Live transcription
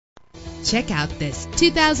Check out this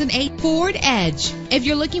 2008 Ford Edge. If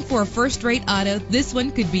you're looking for a first-rate auto, this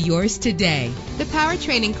one could be yours today. The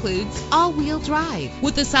powertrain includes all-wheel drive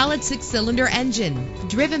with a solid 6-cylinder engine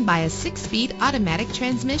driven by a 6-speed automatic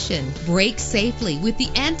transmission. Brake safely with the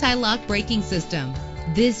anti-lock braking system.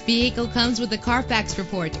 This vehicle comes with a Carfax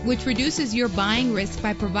report, which reduces your buying risk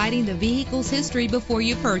by providing the vehicle's history before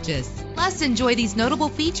you purchase. Plus, enjoy these notable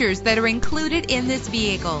features that are included in this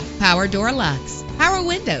vehicle: power door locks, power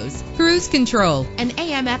windows, cruise control, an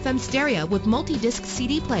AM/FM stereo with multi-disc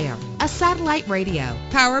CD player, a satellite radio,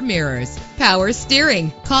 power mirrors, power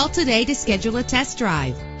steering. Call today to schedule a test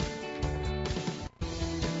drive.